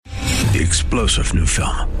The explosive new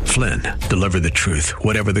film, Flynn, deliver the truth,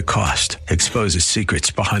 whatever the cost, exposes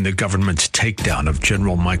secrets behind the government's takedown of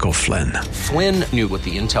General Michael Flynn. Flynn knew what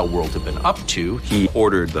the intel world had been up to. He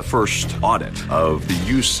ordered the first audit of the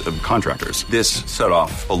use of contractors. This set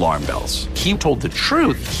off alarm bells. He told the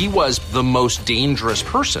truth. He was the most dangerous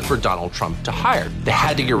person for Donald Trump to hire. They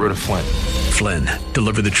had to get rid of Flynn. Flynn,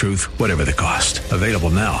 deliver the truth, whatever the cost. Available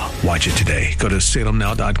now. Watch it today. Go to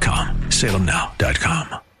salemnow.com.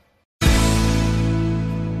 salemnow.com.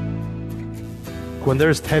 When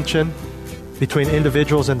there's tension between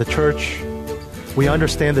individuals and the church, we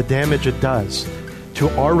understand the damage it does to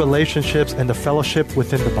our relationships and the fellowship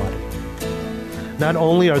within the body. Not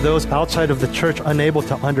only are those outside of the church unable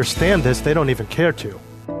to understand this, they don't even care to.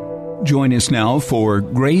 Join us now for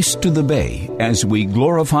Grace to the Bay as we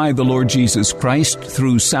glorify the Lord Jesus Christ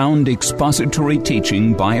through sound expository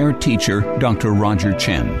teaching by our teacher, Dr. Roger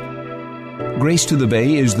Chen. Grace to the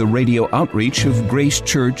Bay is the radio outreach of Grace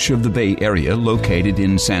Church of the Bay Area located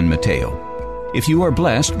in San Mateo. If you are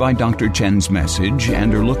blessed by Dr. Chen's message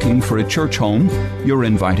and are looking for a church home, you're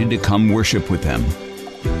invited to come worship with them.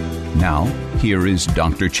 Now, here is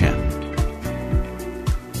Dr. Chen.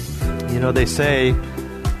 You know, they say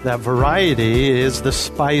that variety is the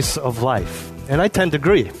spice of life, and I tend to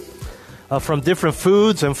agree. From different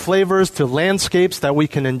foods and flavors to landscapes that we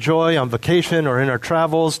can enjoy on vacation or in our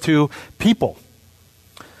travels to people.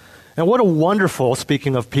 And what a wonderful,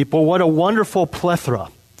 speaking of people, what a wonderful plethora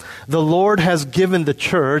the Lord has given the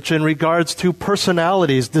church in regards to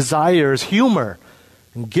personalities, desires, humor,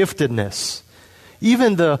 and giftedness.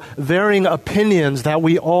 Even the varying opinions that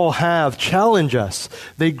we all have challenge us.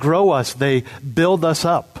 They grow us. They build us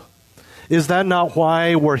up. Is that not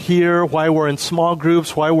why we're here, why we're in small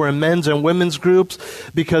groups, why we're in men's and women's groups?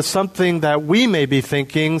 Because something that we may be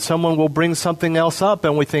thinking, someone will bring something else up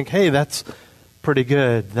and we think, hey, that's pretty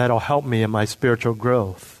good. That'll help me in my spiritual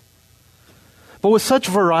growth. But with such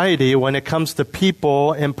variety when it comes to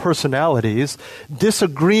people and personalities,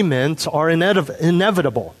 disagreements are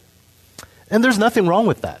inevitable. And there's nothing wrong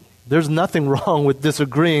with that. There's nothing wrong with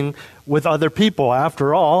disagreeing with other people.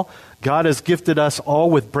 After all, God has gifted us all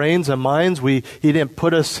with brains and minds. He didn't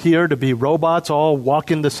put us here to be robots, all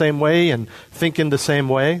walking the same way and thinking the same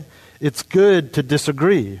way. It's good to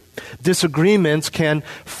disagree. Disagreements can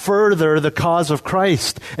further the cause of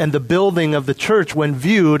Christ and the building of the church when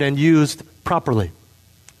viewed and used properly.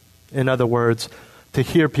 In other words, to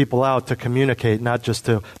hear people out, to communicate, not just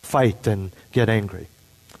to fight and get angry.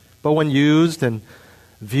 But when used and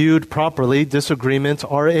viewed properly, disagreements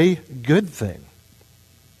are a good thing.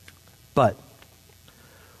 But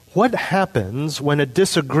what happens when a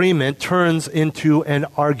disagreement turns into an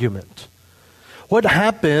argument? What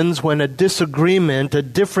happens when a disagreement, a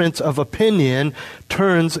difference of opinion,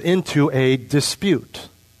 turns into a dispute?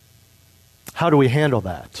 How do we handle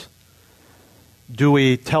that? Do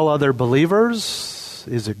we tell other believers?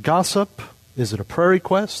 Is it gossip? Is it a prayer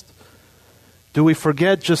request? Do we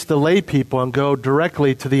forget just the lay people and go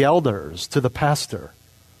directly to the elders, to the pastor?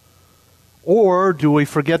 Or do we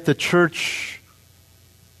forget the church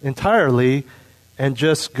entirely and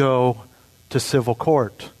just go to civil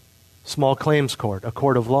court, small claims court, a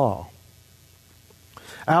court of law?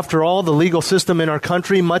 After all, the legal system in our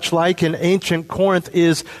country, much like in ancient Corinth,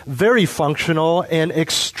 is very functional and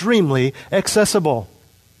extremely accessible.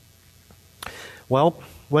 Well,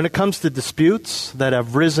 when it comes to disputes that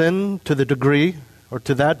have risen to the degree, or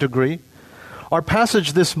to that degree, our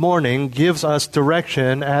passage this morning gives us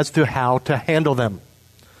direction as to how to handle them.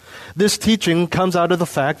 This teaching comes out of the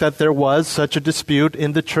fact that there was such a dispute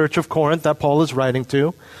in the church of Corinth that Paul is writing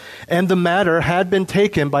to, and the matter had been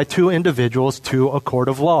taken by two individuals to a court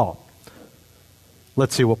of law.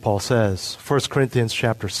 Let's see what Paul says. 1 Corinthians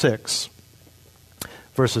chapter 6,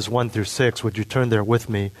 verses 1 through 6. Would you turn there with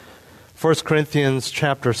me? 1 Corinthians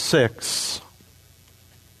chapter 6,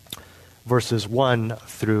 verses 1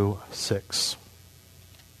 through 6.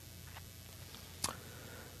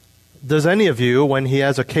 Does any of you, when he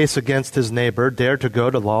has a case against his neighbor, dare to go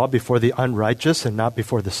to law before the unrighteous and not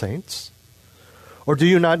before the saints? Or do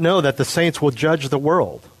you not know that the saints will judge the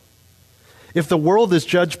world? If the world is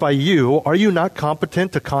judged by you, are you not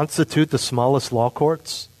competent to constitute the smallest law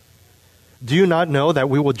courts? Do you not know that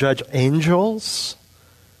we will judge angels?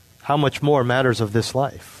 How much more matters of this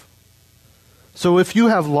life? So if you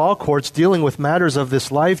have law courts dealing with matters of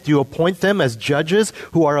this life, do you appoint them as judges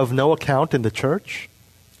who are of no account in the church?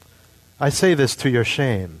 I say this to your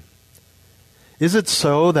shame. Is it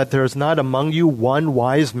so that there is not among you one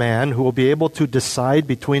wise man who will be able to decide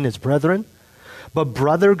between his brethren? But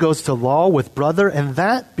brother goes to law with brother, and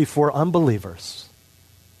that before unbelievers.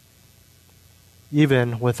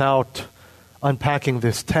 even without unpacking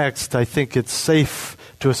this text, I think it's safe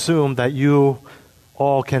to assume that you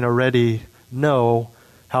all can already know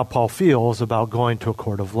how Paul feels about going to a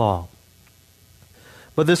court of law.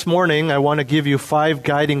 But this morning, I want to give you 5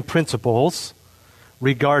 guiding principles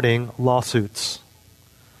regarding lawsuits.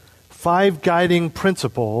 5 guiding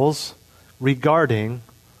principles regarding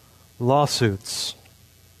lawsuits.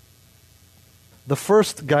 The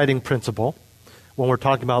first guiding principle, when we're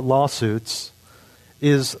talking about lawsuits,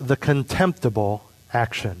 is the contemptible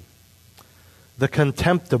action. The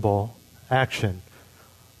contemptible action.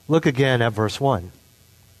 Look again at verse 1.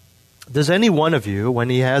 Does any one of you, when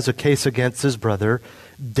he has a case against his brother,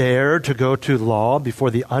 dare to go to law before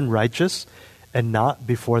the unrighteous and not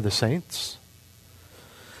before the saints?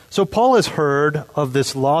 So Paul has heard of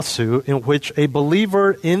this lawsuit in which a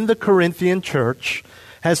believer in the Corinthian church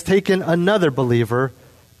has taken another believer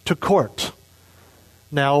to court.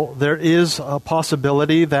 Now, there is a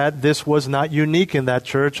possibility that this was not unique in that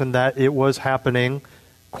church and that it was happening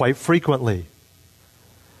quite frequently.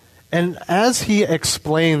 And as he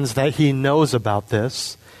explains that he knows about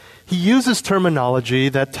this, he uses terminology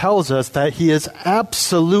that tells us that he is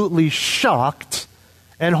absolutely shocked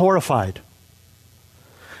and horrified.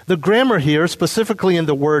 The grammar here, specifically in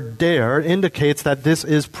the word dare, indicates that this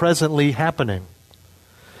is presently happening.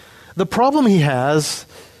 The problem he has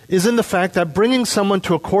is in the fact that bringing someone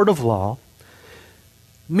to a court of law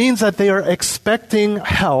means that they are expecting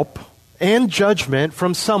help and judgment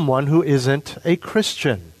from someone who isn't a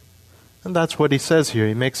Christian. And that's what he says here.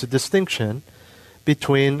 He makes a distinction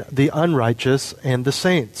between the unrighteous and the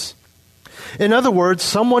saints. In other words,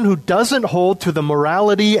 someone who doesn't hold to the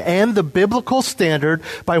morality and the biblical standard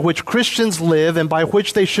by which Christians live and by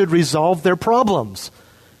which they should resolve their problems.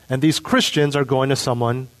 And these Christians are going to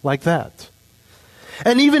someone like that.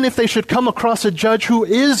 And even if they should come across a judge who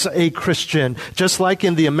is a Christian, just like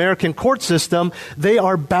in the American court system, they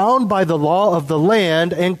are bound by the law of the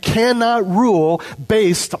land and cannot rule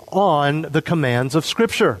based on the commands of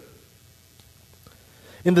Scripture.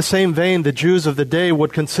 In the same vein, the Jews of the day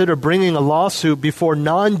would consider bringing a lawsuit before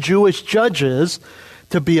non-Jewish judges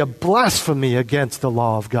to be a blasphemy against the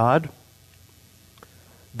law of God.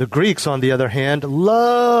 The Greeks, on the other hand,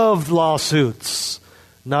 loved lawsuits,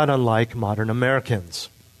 not unlike modern Americans.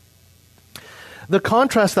 The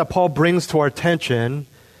contrast that Paul brings to our attention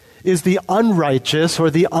is the unrighteous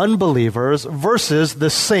or the unbelievers versus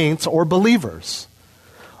the saints or believers.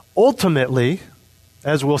 Ultimately,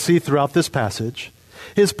 as we'll see throughout this passage,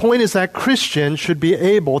 his point is that Christians should be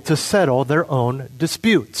able to settle their own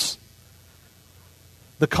disputes.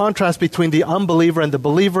 The contrast between the unbeliever and the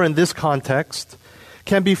believer in this context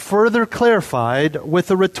can be further clarified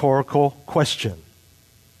with a rhetorical question.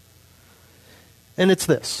 And it's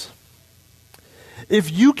this.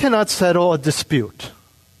 If you cannot settle a dispute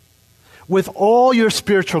with all your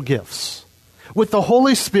spiritual gifts, with the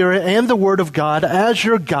Holy Spirit and the Word of God as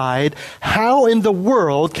your guide, how in the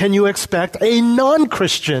world can you expect a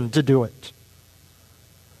non-Christian to do it?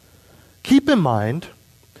 Keep in mind,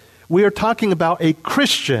 we are talking about a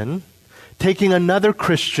Christian taking another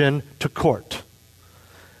Christian to court.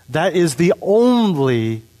 That is the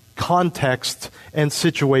only context and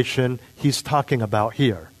situation he's talking about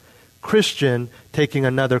here. Christian taking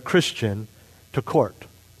another Christian to court.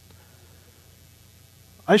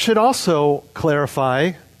 I should also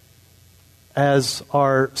clarify, as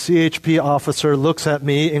our CHP officer looks at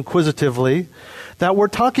me inquisitively, that we're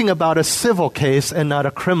talking about a civil case and not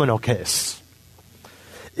a criminal case.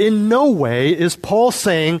 In no way is Paul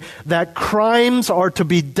saying that crimes are to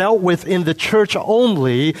be dealt with in the church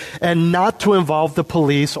only and not to involve the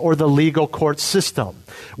police or the legal court system.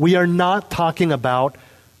 We are not talking about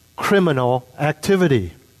criminal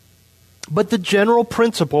activity. But the general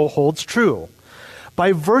principle holds true.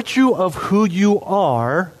 By virtue of who you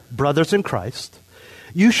are, brothers in Christ,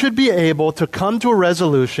 you should be able to come to a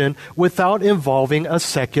resolution without involving a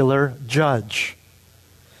secular judge.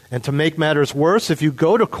 And to make matters worse, if you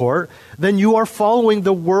go to court, then you are following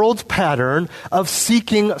the world's pattern of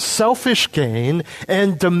seeking selfish gain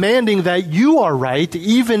and demanding that you are right,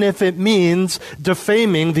 even if it means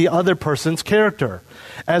defaming the other person's character.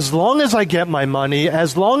 As long as I get my money,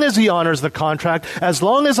 as long as he honors the contract, as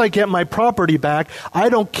long as I get my property back, I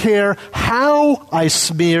don't care how I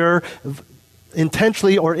smear,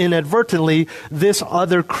 intentionally or inadvertently, this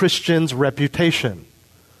other Christian's reputation.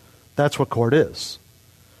 That's what court is.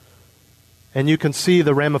 And you can see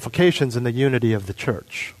the ramifications in the unity of the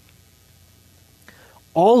church.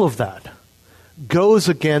 All of that goes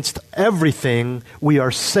against everything we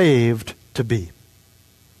are saved to be.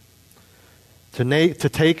 To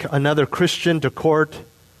take another Christian to court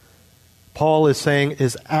Paul is saying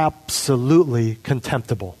is absolutely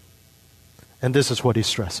contemptible. And this is what he's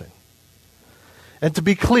stressing. And to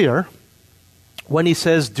be clear, when he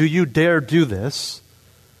says, do you dare do this,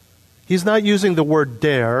 he's not using the word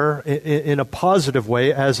dare in a positive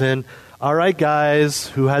way, as in, all right, guys,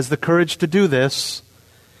 who has the courage to do this?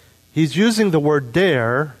 He's using the word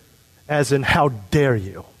dare as in, how dare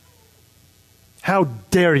you? How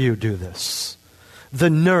dare you do this? The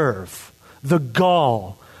nerve, the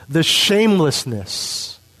gall, the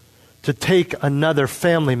shamelessness to take another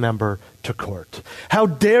family member to court. How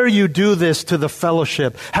dare you do this to the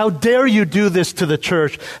fellowship? How dare you do this to the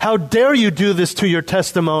church? How dare you do this to your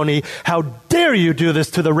testimony? How dare you do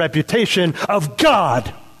this to the reputation of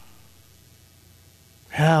God?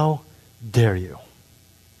 How dare you?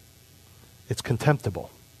 It's contemptible.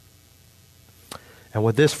 And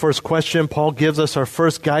with this first question, Paul gives us our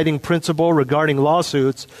first guiding principle regarding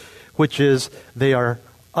lawsuits, which is they are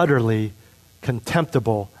utterly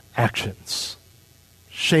contemptible actions.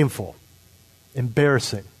 Shameful,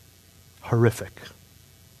 embarrassing, horrific.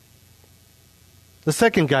 The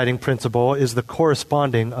second guiding principle is the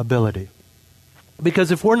corresponding ability.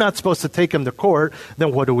 Because if we're not supposed to take him to court,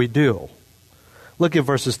 then what do? Look at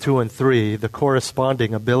verses 2 and 3, the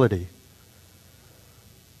corresponding ability.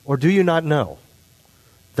 Or do you not know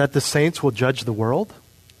that the saints will judge the world?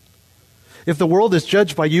 If the world is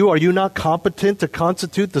judged by you, are you not competent to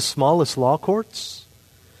constitute the smallest law courts?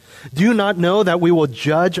 Do you not know that we will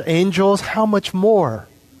judge angels? How much more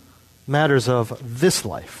matters of this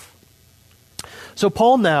life? So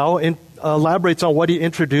Paul now elaborates on what he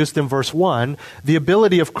introduced in verse 1, the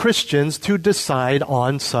ability of Christians to decide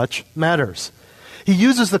on such matters. He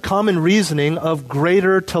uses the common reasoning of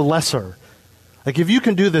greater to lesser. Like, if you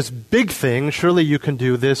can do this big thing, surely you can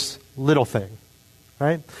do this little thing,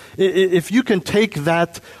 right? If you can take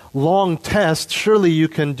that long test, surely you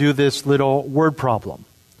can do this little word problem.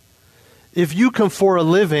 If you can, for a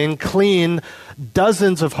living, clean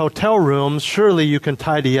dozens of hotel rooms, surely you can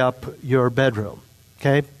tidy up your bedroom,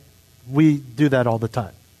 okay? We do that all the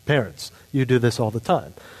time. Parents, you do this all the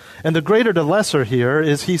time. And the greater to lesser here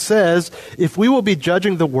is he says, if we will be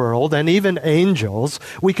judging the world and even angels,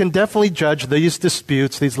 we can definitely judge these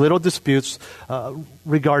disputes, these little disputes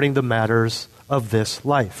regarding the matters of this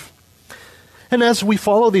life. And as we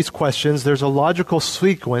follow these questions, there's a logical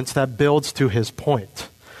sequence that builds to his point.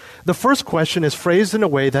 The first question is phrased in a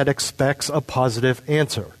way that expects a positive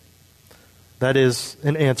answer. That is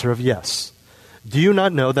an answer of yes. Do you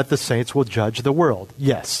not know that the saints will judge the world?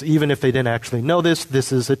 Yes. Even if they didn't actually know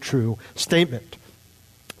this is a true statement.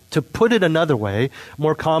 To put it another way,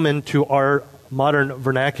 more common to our modern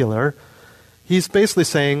vernacular, he's basically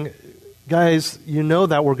saying, guys, you know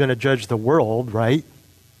that we're going to judge the world, right?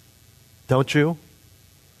 Don't you?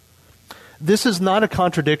 This is not a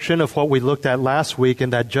contradiction of what we looked at last week in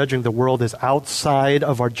that judging the world is outside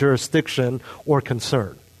of our jurisdiction or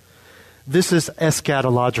concern. This is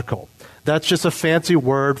eschatological. That's just a fancy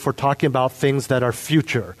word for talking about things that are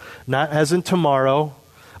future. Not as in tomorrow,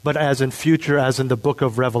 but as in future, as in the book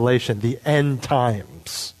of Revelation, the end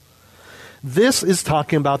times. This is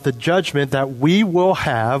talking about the judgment that we will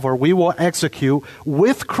have or we will execute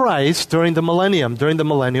with Christ during the millennium, during the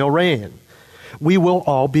millennial reign. We will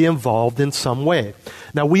all be involved in some way.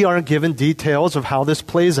 Now, we aren't given details of how this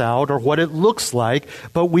plays out or what it looks like,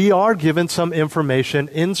 but we are given some information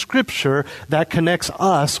in Scripture that connects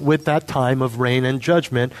us with that time of reign and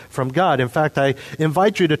judgment from God. In fact, I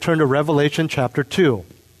invite you to turn to Revelation chapter 2.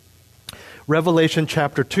 Revelation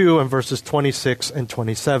chapter 2 and verses 26 and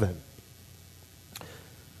 27.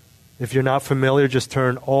 If you're not familiar, just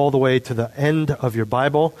turn all the way to the end of your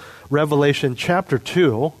Bible. Revelation chapter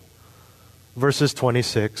 2. Verses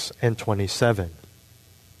 26 and 27.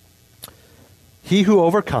 He who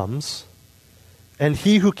overcomes, and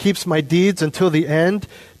he who keeps my deeds until the end,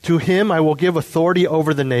 to him I will give authority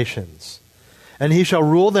over the nations. And he shall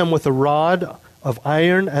rule them with a rod of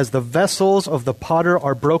iron, as the vessels of the potter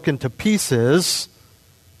are broken to pieces.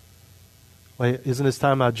 Wait, isn't this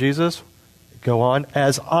time about Jesus? Go on.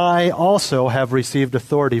 As I also have received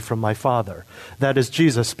authority from my Father. That is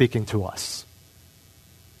Jesus speaking to us.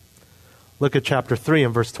 Look at chapter 3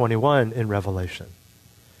 and verse 21 in Revelation.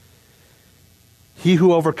 He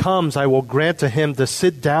who overcomes, I will grant to him to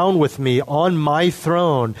sit down with me on my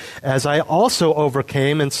throne, as I also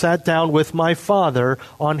overcame and sat down with my Father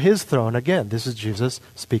on his throne. Again, this is Jesus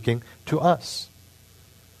speaking to us.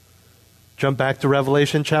 Jump back to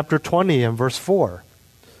Revelation chapter 20 and verse 4.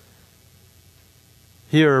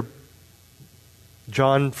 Here,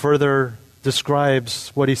 John further describes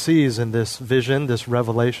what he sees in this vision, this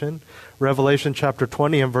revelation. Revelation chapter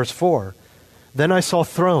 20 and verse 4. Then I saw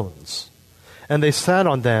thrones, and they sat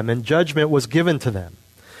on them, and judgment was given to them.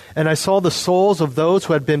 And I saw the souls of those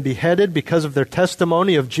who had been beheaded because of their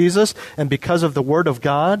testimony of Jesus and because of the word of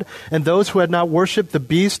God, and those who had not worshipped the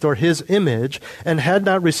beast or his image, and had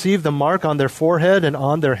not received the mark on their forehead and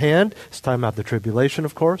on their hand. It's talking about the tribulation,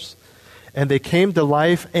 of course. And they came to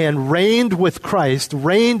life and reigned with Christ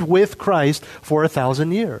for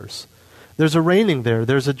 1,000 years. There's a reigning there.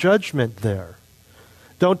 There's a judgment there.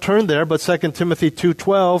 Don't turn there, but 2 Timothy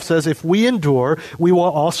 2:12 says, if we endure, we will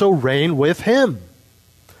also reign with him.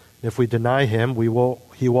 If we deny him,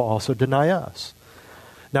 he will also deny us.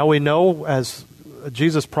 Now we know, as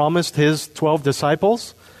Jesus promised his 12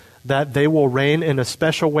 disciples, that they will reign in a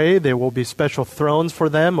special way. There will be special thrones for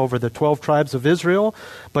them over the 12 tribes of Israel.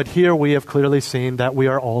 But here we have clearly seen that we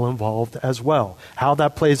are all involved as well. How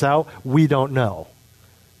that plays out, we don't know.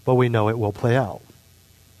 But we know it will play out.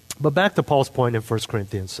 But back to Paul's point in 1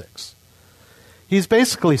 Corinthians 6. He's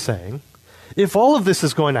basically saying, if all of this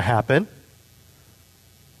is going to happen,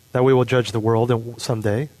 that we will judge the world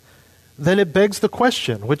someday, then it begs the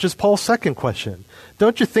question, which is Paul's second question.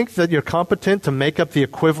 Don't you think that you're competent to make up the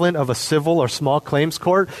equivalent of a civil or small claims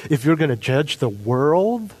court if you're going to judge the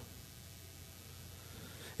world?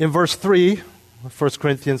 In verse 3, 1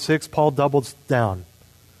 Corinthians 6, Paul doubles down.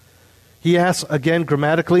 He asks again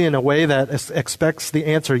grammatically in a way that expects the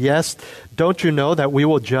answer yes. Don't you know that we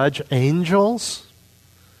will judge angels?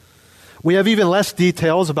 We have even less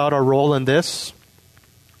details about our role in this.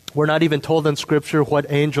 We're not even told in Scripture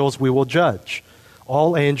what angels we will judge.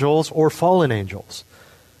 All angels or fallen angels.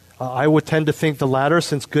 I would tend to think the latter,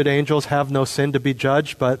 since good angels have no sin to be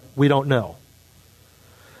judged, but we don't know.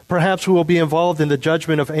 Perhaps we will be involved in the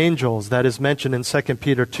judgment of angels that is mentioned in 2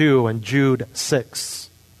 Peter 2 and Jude 6.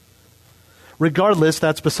 Regardless,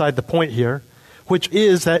 that's beside the point here, which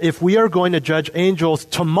is that if we are going to judge angels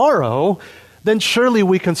tomorrow, then surely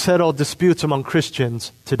we can settle disputes among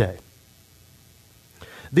Christians today.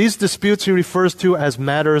 These disputes he refers to as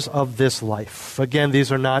matters of this life. Again,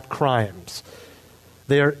 these are not crimes.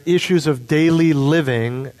 They are issues of daily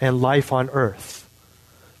living and life on earth.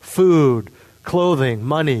 Food, clothing,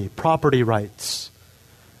 money, property rights.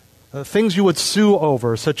 Things you would sue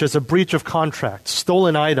over, such as a breach of contract,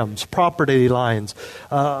 stolen items, property lines,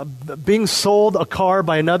 being sold a car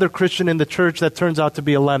by another Christian in the church that turns out to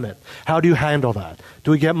be a lemon. How do you handle that?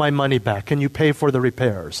 Do we get my money back? Can you pay for the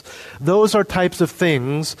repairs? Those are types of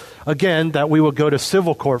things, again, that we would go to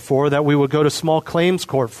civil court for, that we would go to small claims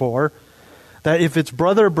court for, that if it's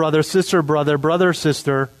brother, sister,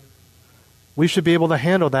 sister, we should be able to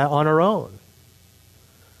handle that on our own.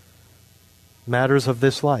 Matters of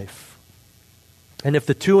this life. And if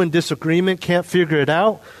the two in disagreement can't figure it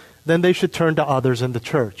out, then they should turn to others in the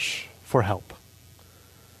church for help.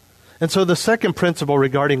 And so the second principle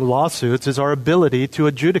regarding lawsuits is our ability to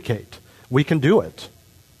adjudicate. We can do it.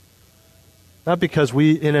 Not because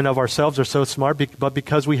we in and of ourselves are so smart, but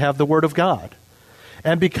because we have the Word of God.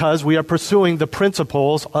 And because we are pursuing the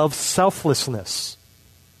principles of selflessness.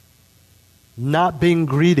 Not being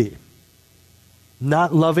greedy.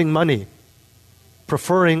 Not loving money.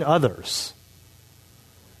 Preferring others.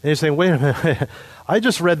 And you're saying, wait a minute, I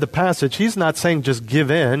just read the passage. He's not saying just give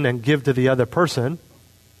in and give to the other person.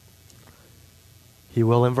 He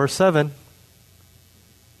will in verse 7.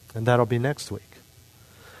 And that'll be next week.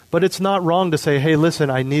 But it's not wrong to say, hey, listen,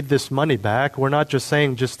 I need this money back. We're not just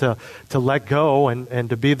saying just to let go and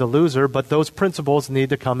to be the loser, but those principles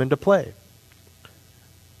need to come into play.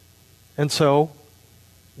 And so,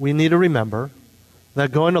 we need to remember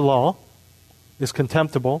that going to law is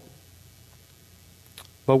contemptible,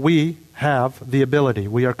 but we have the ability.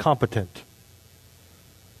 We are competent.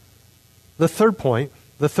 The third point,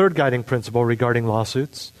 the third guiding principle regarding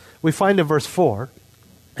lawsuits, we find in verse 4,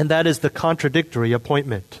 and that is the contradictory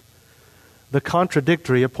appointment. The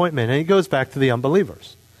contradictory appointment. And he goes back to the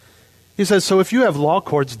unbelievers. He says, so if you have law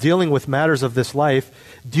courts dealing with matters of this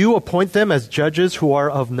life, do you appoint them as judges who are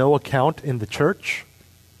of no account in the church?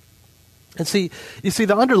 And you see,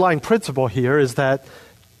 the underlying principle here is that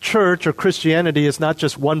church or Christianity is not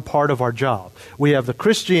just one part of our job. We have the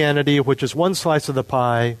Christianity, which is one slice of the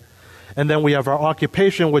pie, and then we have our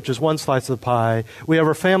occupation, which is one slice of the pie. We have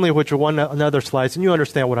our family, which are another slice, and you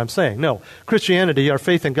understand what I'm saying. No, Christianity, our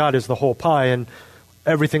faith in God, is the whole pie, and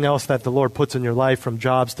everything else that the Lord puts in your life, from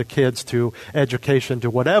jobs to kids to education to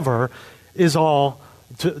whatever, is all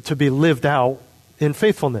to be lived out in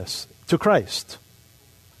faithfulness to Christ.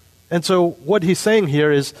 And so what he's saying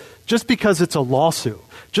here is, just because it's a lawsuit,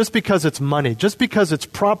 just because it's money, just because it's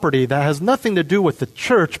property that has nothing to do with the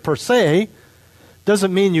church per se,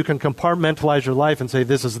 doesn't mean you can compartmentalize your life and say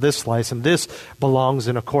this is this slice and this belongs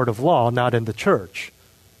in a court of law, not in the church.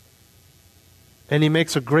 And he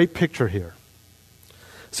makes a great picture here.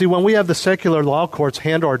 See, when we have the secular law courts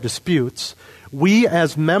handle our disputes, we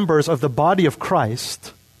as members of the body of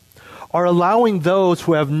Christ are allowing those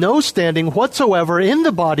who have no standing whatsoever in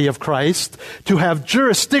the body of Christ to have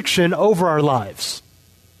jurisdiction over our lives.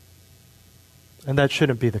 And that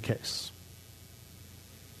shouldn't be the case.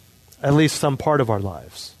 At least some part of our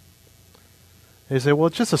lives. They say, well,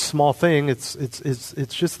 it's just a small thing. It's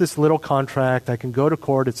just this little contract. I can go to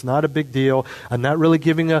court. It's not a big deal. I'm not really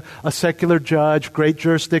giving a secular judge great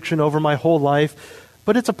jurisdiction over my whole life.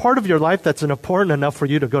 But it's a part of your life that's important enough for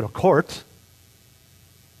you to go to court.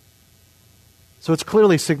 So it's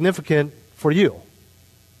clearly significant for you.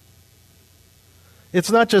 It's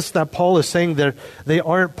not just that Paul is saying that they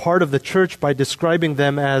aren't part of the church by describing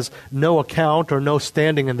them as no account or no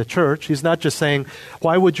standing in the church. He's not just saying,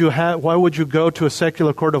 why would you go to a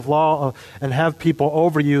secular court of law and have people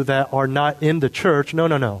over you that are not in the church?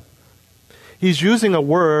 No. He's using a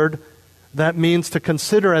word that means to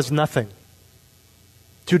consider as nothing,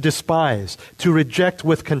 to despise, to reject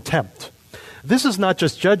with contempt. This is not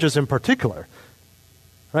just judges in particular.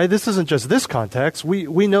 Right? This isn't just this context.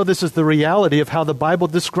 We know this is the reality of how the Bible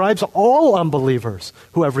describes all unbelievers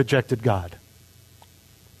who have rejected God.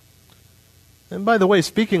 And by the way,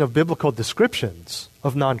 speaking of biblical descriptions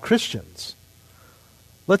of non-Christians,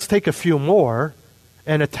 let's take a few more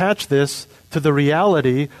and attach this to the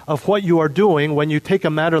reality of what you are doing when you take a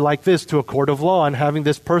matter like this to a court of law and having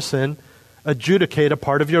this person adjudicate a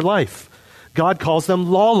part of your life. God calls them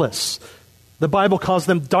lawless. The Bible calls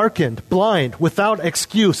them darkened, blind, without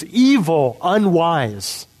excuse, evil,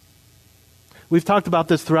 unwise. We've talked about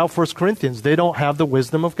this throughout 1 Corinthians. They don't have the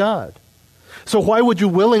wisdom of God. So why would you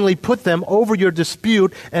willingly put them over your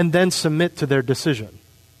dispute and then submit to their decision?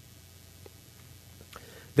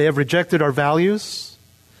 They have rejected our values,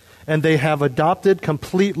 and they have adopted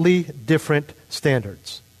completely different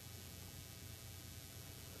standards.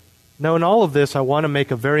 Now, in all of this, I want to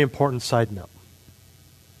make a very important side note.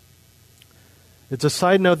 It's a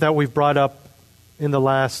side note that we've brought up in the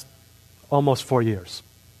last almost 4 years.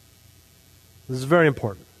 This is very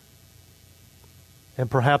important.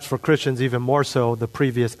 And perhaps for Christians even more so the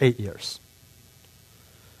previous 8 years.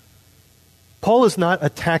 Paul is not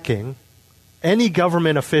attacking any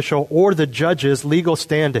government official or the judge's legal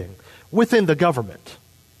standing within the government.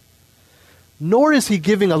 Nor is he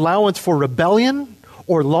giving allowance for rebellion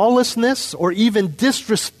or lawlessness or even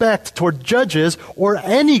disrespect toward judges or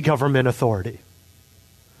any government authority.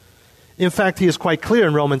 In fact, he is quite clear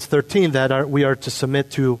in Romans 13 that we are to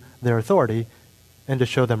submit to their authority and to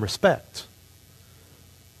show them respect,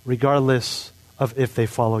 regardless of if they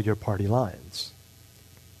follow your party lines.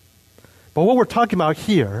 But what we're talking about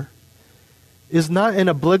here is not an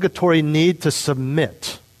obligatory need to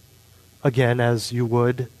submit, again, as you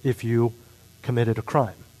would if you committed a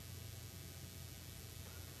crime.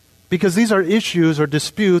 Because these are issues or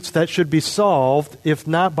disputes that should be solved, if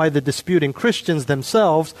not by the disputing Christians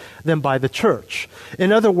themselves, then by the church.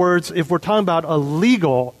 In other words, if we're talking about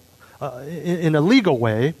in a legal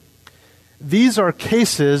way, these are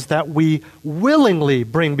cases that we willingly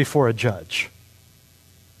bring before a judge.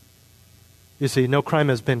 You see, no crime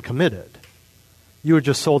has been committed. You were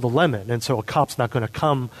just sold a lemon, and so a cop's not going to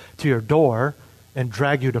come to your door and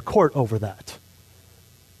drag you to court over that.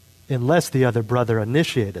 Unless the other brother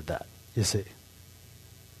initiated that, you see.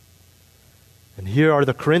 And here are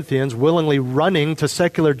the Corinthians willingly running to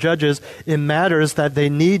secular judges in matters that they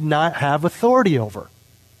need not have authority over.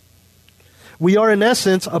 We are, in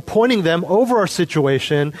essence, appointing them over our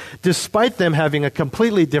situation despite them having a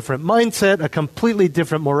completely different mindset, a completely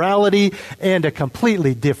different morality, and a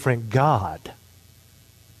completely different God.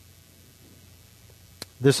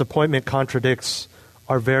 This appointment contradicts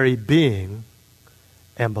our very being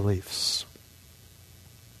and beliefs.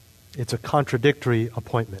 It's a contradictory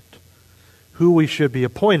appointment. Who we should be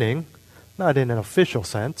appointing, not in an official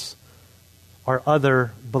sense, are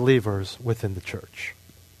other believers within the church.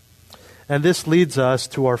 And this leads us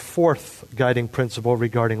to our fourth guiding principle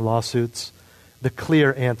regarding lawsuits, the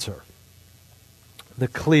clear answer. The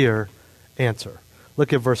clear answer.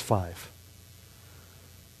 Look at verse 5.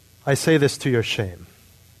 I say this to your shame.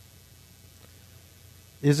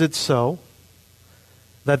 Is it so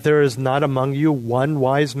that there is not among you one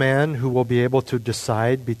wise man who will be able to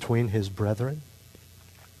decide between his brethren?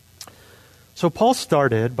 So Paul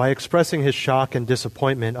started by expressing his shock and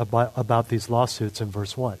disappointment about these lawsuits in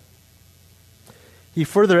verse 1. He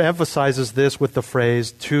further emphasizes this with the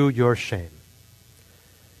phrase, to your shame.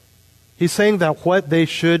 He's saying that what they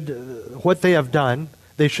have done,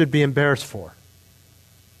 they should be embarrassed for.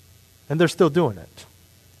 And they're still doing it.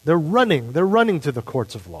 They're running to the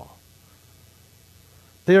courts of law.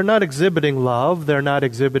 They are not exhibiting love. They're not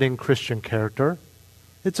exhibiting Christian character.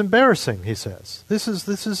 It's embarrassing, he says. This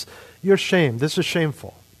is your shame. This is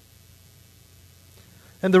shameful.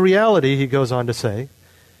 And the reality, he goes on to say,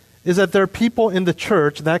 is that there are people in the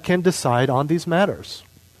church that can decide on these matters.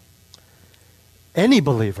 Any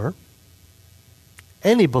believer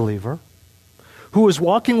who is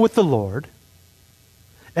walking with the Lord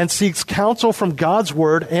and seeks counsel from God's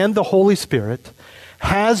Word and the Holy Spirit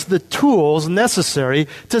has the tools necessary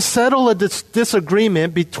to settle a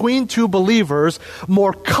disagreement between two believers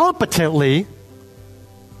more competently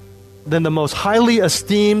than the most highly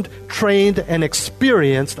esteemed, trained, and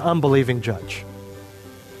experienced unbelieving judge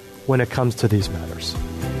when it comes to these matters.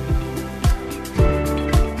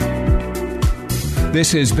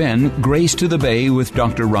 This has been Grace to the Bay with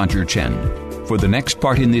Dr. Roger Chen. For the next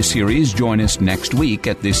part in this series, join us next week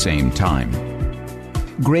at this same time.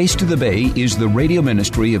 Grace to the Bay is the radio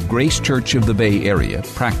ministry of Grace Church of the Bay Area,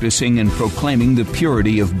 practicing and proclaiming the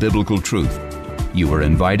purity of biblical truth. You are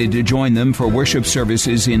invited to join them for worship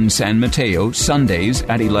services in San Mateo, Sundays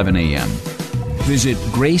at 11 a.m. Visit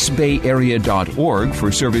gracebayarea.org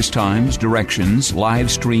for service times, directions,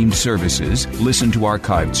 live-streamed services, listen to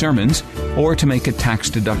archived sermons, or to make a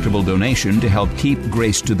tax-deductible donation to help keep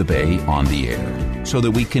Grace to the Bay on the air, so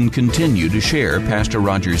that we can continue to share Pastor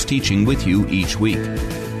Roger's teaching with you each week.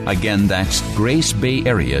 Again, that's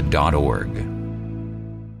gracebayarea.org.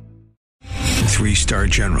 3-star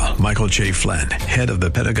General Michael J. Flynn, head of the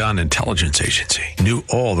Pentagon Intelligence Agency, knew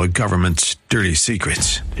all the government's dirty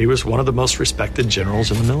secrets. He was one of the most respected generals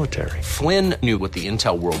in the military. Flynn knew what the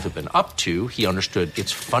intel world had been up to. He understood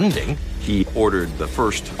its funding. He ordered the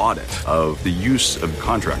first audit of the use of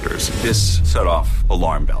contractors. This set off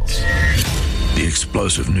alarm bells. The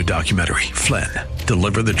explosive new documentary, Flynn,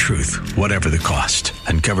 Deliver the Truth, Whatever the Cost,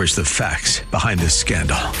 uncovers the facts behind this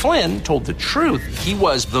scandal. Flynn told the truth. He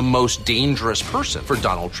was the most dangerous person for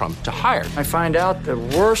Donald Trump to hire. I find out the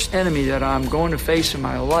worst enemy that I'm going to face in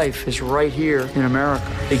my life is right here in America.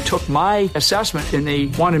 They took my assessment and they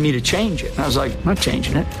wanted me to change it. And I was like, I'm not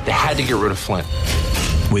changing it. They had to get rid of Flynn.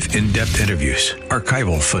 With in-depth interviews,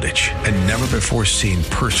 archival footage, and never-before-seen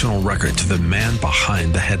personal records of the man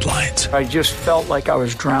behind the headlines. I just felt like I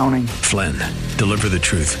was drowning. Flynn, Deliver the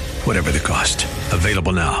Truth, Whatever the Cost.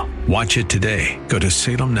 Available now. Watch it today. Go to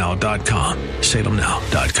salemnow.com.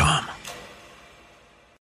 salemnow.com.